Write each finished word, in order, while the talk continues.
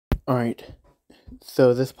Alright,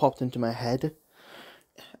 so this popped into my head,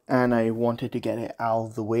 and I wanted to get it out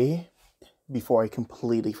of the way before I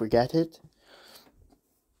completely forget it.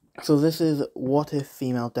 So this is, what if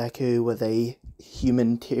female Deku was a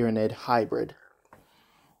human tyranid hybrid?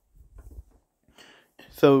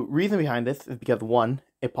 So reason behind this is because 1,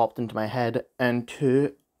 it popped into my head, and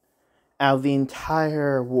 2, out of the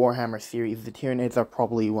entire Warhammer series, the Tyranids are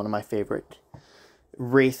probably one of my favorite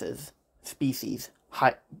races, species,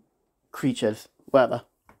 creatures, whatever.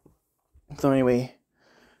 So anyway,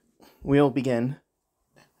 we'll begin.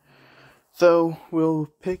 So we'll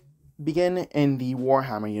begin in the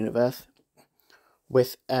Warhammer universe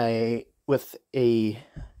with a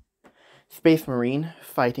space marine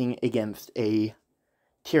fighting against a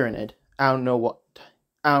tyranid. I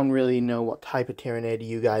don't really know what type of tyranid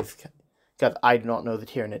you guys, because I do not know the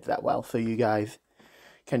tyranids that well, so you guys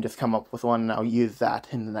can just come up with one, and I'll use that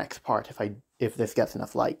in the next part if this gets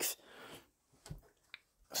enough likes.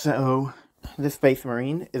 So, this space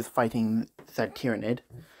marine is fighting said tyranid,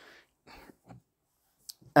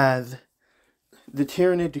 as the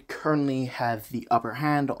tyranid currently has the upper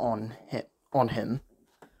hand on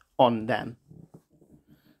them,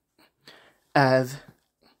 as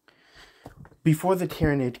before the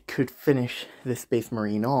tyranid could finish the space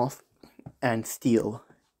marine off and steal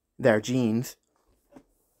their genes,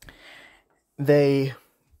 they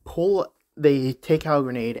take out a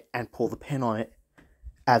grenade and pull the pin on it,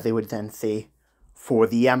 as they would then say, for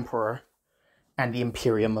the Emperor and the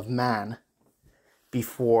Imperium of Man,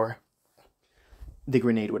 before the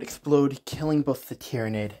grenade would explode, killing both the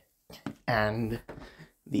Tyranid and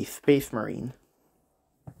the Space Marine.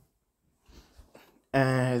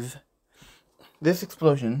 As this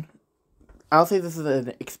explosion, I'll say this is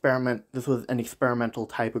an experiment. This was an experimental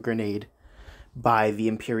type of grenade by the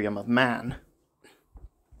Imperium of Man.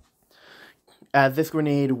 As this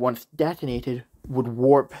grenade, once detonated, would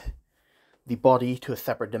warp the body to a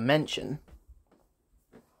separate dimension,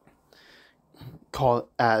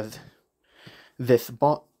 as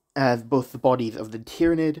both the bodies of the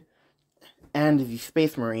Tyranid and the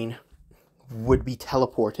Space Marine would be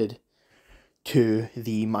teleported to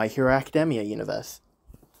the My Hero Academia universe,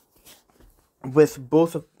 with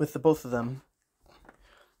both of them,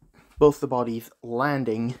 both the bodies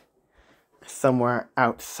landing somewhere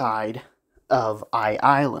outside of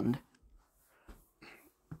Island,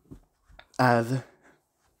 as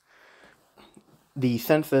the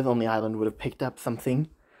sensors on the island would have picked up something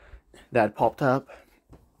that had popped up.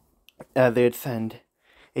 They'd send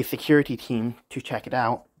a security team to check it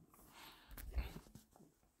out,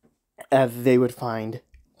 as they would find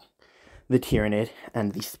the Tyranid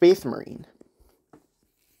and the Space Marine.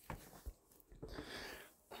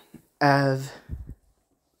 As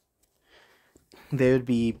they would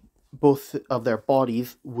be, both of their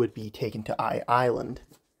bodies would be taken to Island.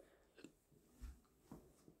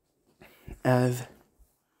 As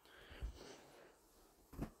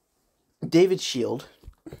David Shield,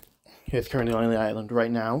 who is currently on the island right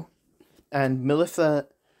now, and Melissa,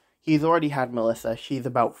 he's already had Melissa. She's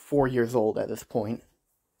about 4 years old at this point.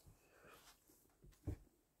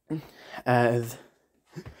 As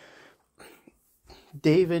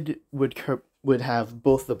David would have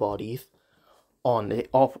both the bodies on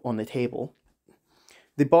the table.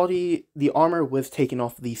 The armor was taken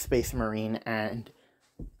off the Space Marine, and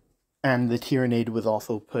the Tyranid was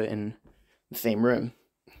also put in the same room.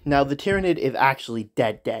 Now, the Tyranid is actually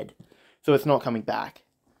dead, so it's not coming back.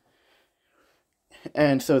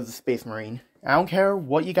 And so is the Space Marine. I don't care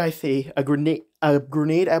what you guys say, a grenade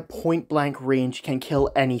at point-blank range can kill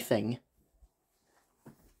anything.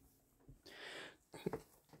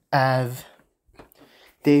 As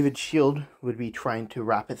David Shield would be trying to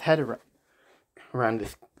wrap his head around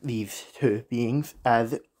these two beings,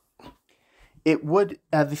 as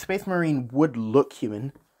the Space Marine would look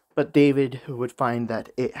human, but David would find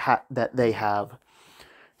that that they have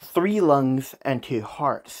 3 lungs and 2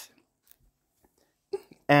 hearts.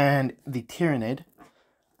 And the Tyranid,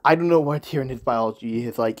 I don't know what Tyranid's biology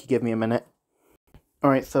is like. Give me a minute.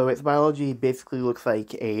 Alright, so its biology basically looks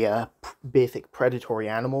like a basic predatory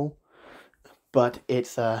animal, but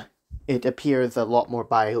it appears a lot more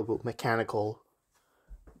biomechanical,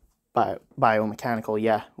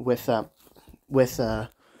 yeah, with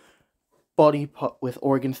with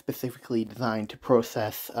organs specifically designed to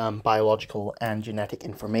process biological and genetic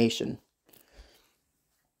information.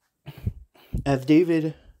 As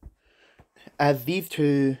these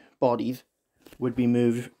two bodies would be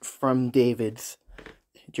moved from David's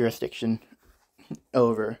jurisdiction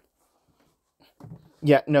over.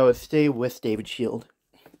 Yeah, no, stay with David Shield.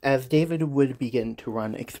 As David would begin to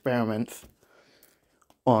run experiments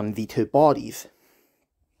on the two bodies.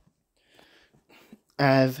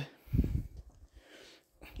 As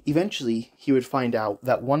eventually he would find out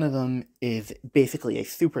that one of them is basically a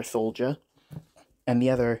super soldier, and the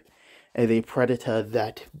other is a predator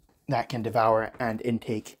that can devour and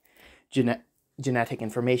intake genetic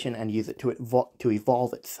information and use it to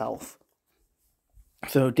evolve itself.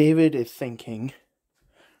 So David is thinking,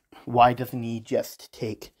 why doesn't he just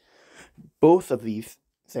take both of these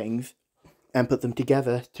things and put them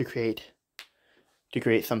together to create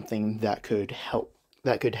something that could help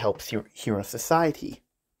hero society?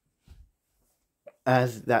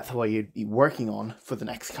 As that's what you'd be working on for the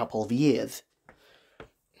next couple of years.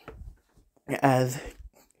 As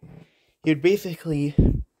you'd basically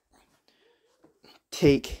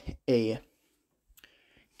take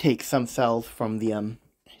some cells from the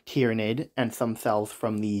tyranid and some cells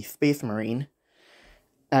from the space marine,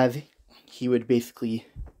 as he would basically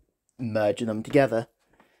merge them together.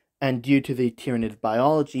 And due to the tyranid's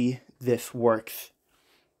biology, this works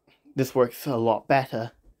a lot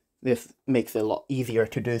better. This makes it a lot easier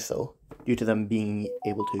to do so, due to them being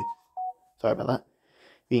able to,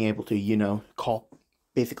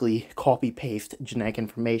 basically copy-paste genetic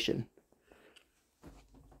information.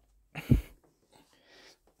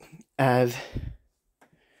 As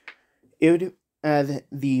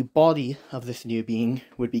the body of this new being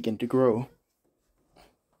would begin to grow.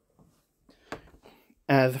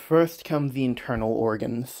 As first come the internal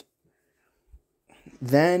organs,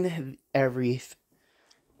 then the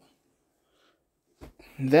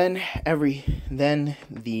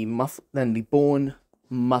bone,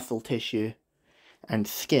 muscle tissue, and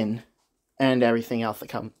skin, and everything else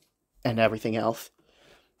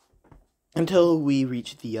until we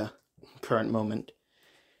reach the current moment.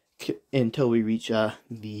 Until we reach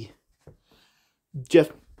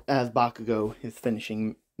just as Bakugo is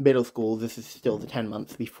finishing middle school. This is still the 10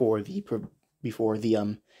 months before the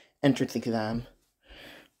entrance exam.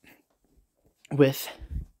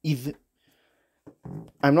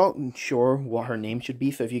 I'm not sure what her name should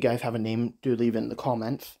be, so if you guys have a name, do leave it in the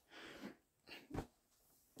comments.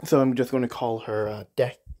 So I'm just going to call her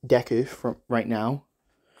Deku from right now.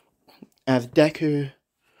 As Deku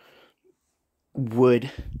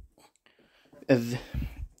would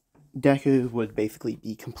basically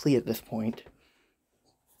be complete at this point,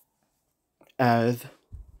 as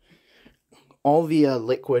all the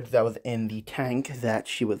liquid that was in the tank that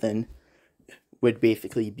she was in would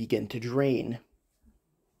basically begin to drain,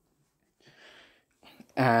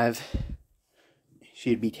 as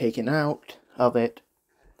she'd be taken out of the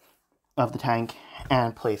tank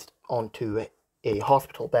and placed onto a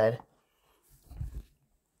hospital bed.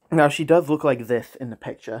 Now, she does look like this in the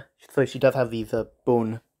picture. So she does have these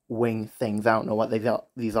bone wing things. I don't know what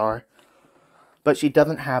these are. But she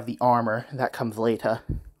doesn't have the armor that comes later.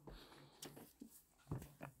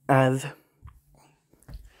 As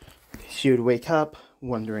she would wake up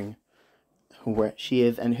wondering where she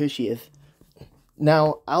is and who she is.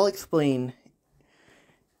 Now, I'll explain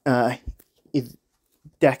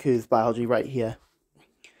Deku's biology right here.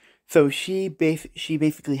 So she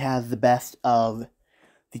basically has the best of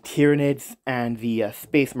the Tyranids and the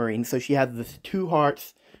Space Marines. So she has the 2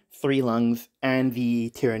 hearts, 3 lungs, and the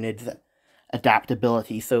Tyranids'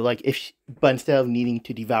 adaptability. So but instead of needing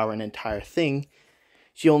to devour an entire thing,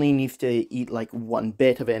 she only needs to eat like 1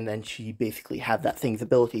 bit of it, and then she basically has that thing's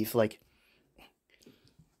abilities. Like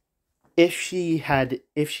if she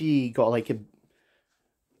got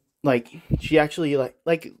let's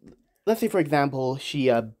say for example she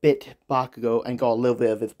bit Bakugo and got a little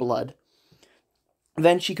bit of his blood.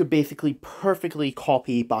 Then she could basically perfectly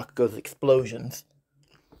copy Bakugo's explosions.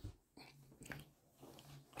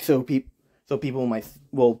 So people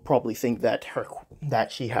will probably think that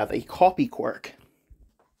she has a copy quirk,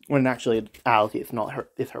 when actually in reality it's not her.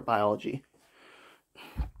 It's her biology.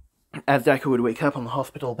 As Deku would wake up on the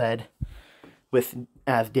hospital bed,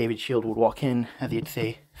 as David Shield would walk in, as he'd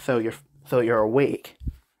say, "So you're awake?"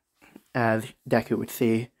 As Deku would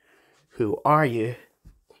say, "Who are you?"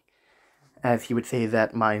 As he would say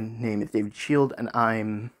that my name is David Shield, and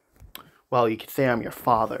you could say I'm your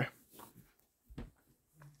father.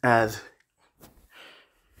 As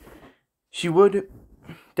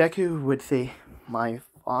Deku would say, my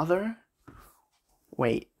father?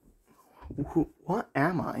 Wait, what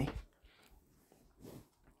am I?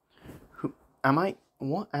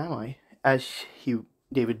 What am I? As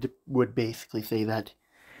David would basically say that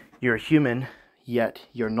you're a human, yet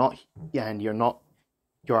you're not, and you're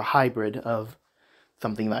a hybrid of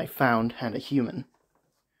something that I found and a human.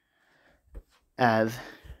 As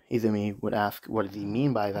Izumi would ask, what does he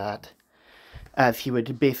mean by that? As he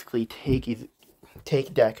would basically take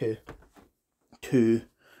take Deku to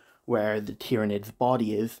where the Tyranid's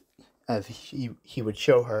body is, as he would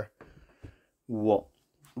show her what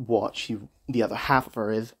the other half of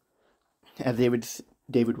her is, as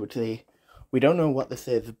David would say, we don't know what this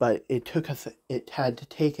is, but it had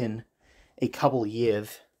taken a couple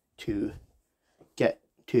years to get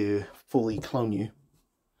to fully clone you,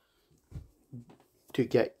 to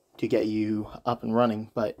get you up and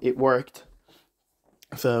running, but it worked.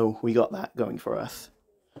 So we got that going for us.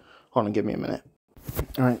 Hold on, give me a minute.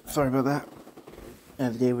 Alright, sorry about that.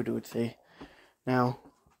 As David would say. Now,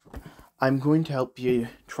 I'm going to help you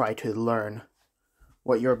try to learn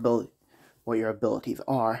what your abilities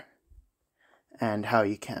are, and how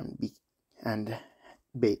you can be, and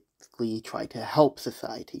basically try to help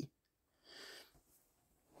society.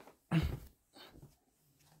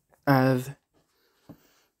 As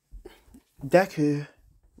Deku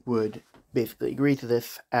would basically agree to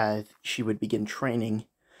this, as she would begin training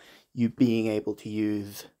you being able to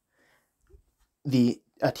use the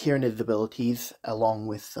Tyranid's abilities along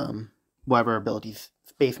with whatever abilities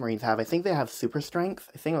Space Marines have. I think they have super strength.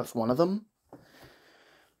 I think that's one of them.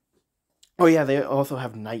 Oh yeah, they also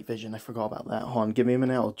have night vision. I forgot about that. Hold on, give me a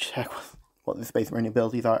minute. I'll check what the Space Marine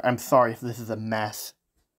abilities are. I'm sorry if this is a mess.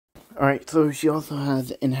 Alright, so she also has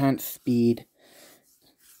enhanced speed.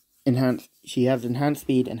 She has enhanced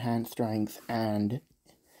speed, enhanced strength, and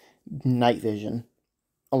night vision,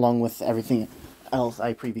 along with everything else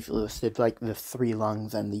I previously listed, like the 3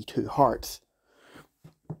 lungs and the 2 hearts.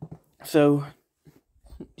 So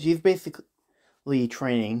she's basically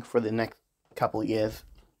training for the next couple years.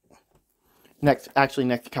 Next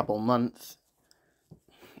couple months,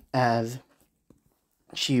 as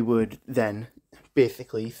she would then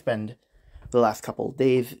basically spend the last couple of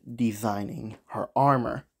days designing her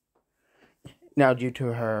armor. Now, due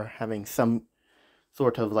to her having some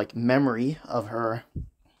sort of like memory of where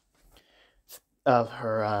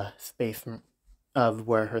her Space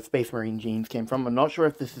Marine genes came from, I'm not sure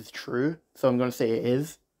if this is true, so I'm going to say it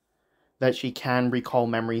is, that she can recall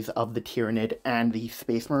memories of the Tyranid and the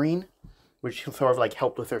Space Marine, which sort of like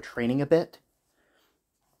helped with her training a bit.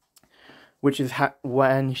 Which is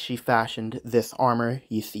when she fashioned this armor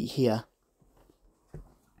you see here.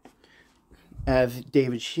 As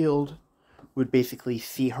David's shield would basically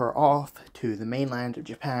see her off to the mainland of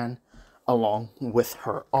Japan along with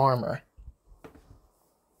her armor.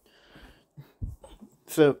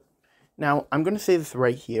 So, now I'm going to say this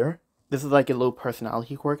right here. This is like a little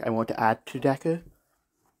personality quirk I want to add to Deku.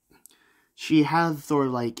 She has sort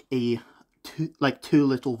of like a a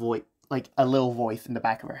little voice in the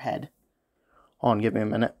back of her head. Hold on, give me a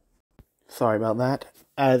minute. Sorry about that.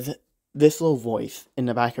 As this little voice in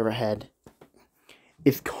the back of her head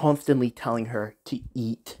is constantly telling her to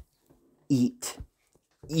eat, eat,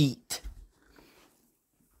 eat.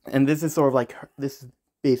 And this is sort of like this is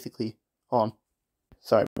basically, hold on.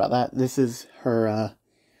 Sorry about that. This is her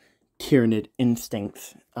Tyranid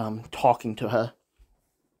instincts talking to her.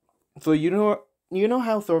 So you know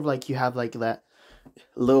how sort of like you have like that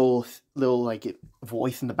little like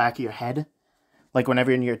voice in the back of your head, like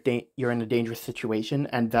whenever you're in a dangerous situation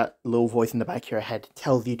and that little voice in the back of your head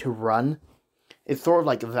tells you to run. It's sort of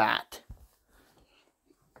like that.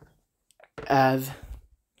 As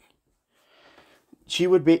she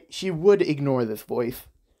would ignore this voice.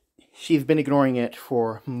 She's been ignoring it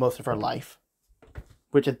for most of her life,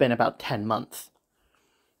 which has been about 10 months.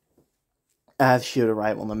 As she would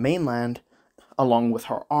arrive on the mainland, along with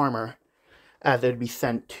her armor, as it would be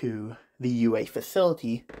sent to the UA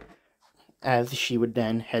facility, as she would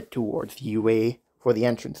then head towards UA for the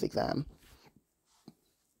entrance exam.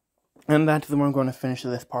 And that's where I'm going to finish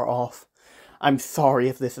this part off. I'm sorry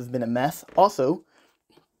if this has been a mess. Also,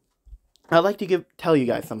 I'd like to tell you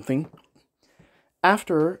guys something.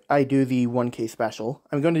 After I do the 1K special,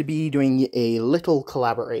 I'm going to be doing a little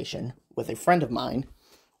collaboration with a friend of mine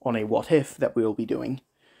on a what if that we will be doing.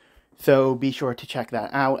 So be sure to check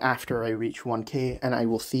that out after I reach 1K, and I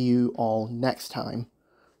will see you all next time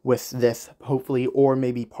with this, hopefully, or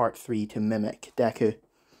maybe part 3 to mimic Deku.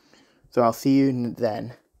 So I'll see you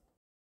then.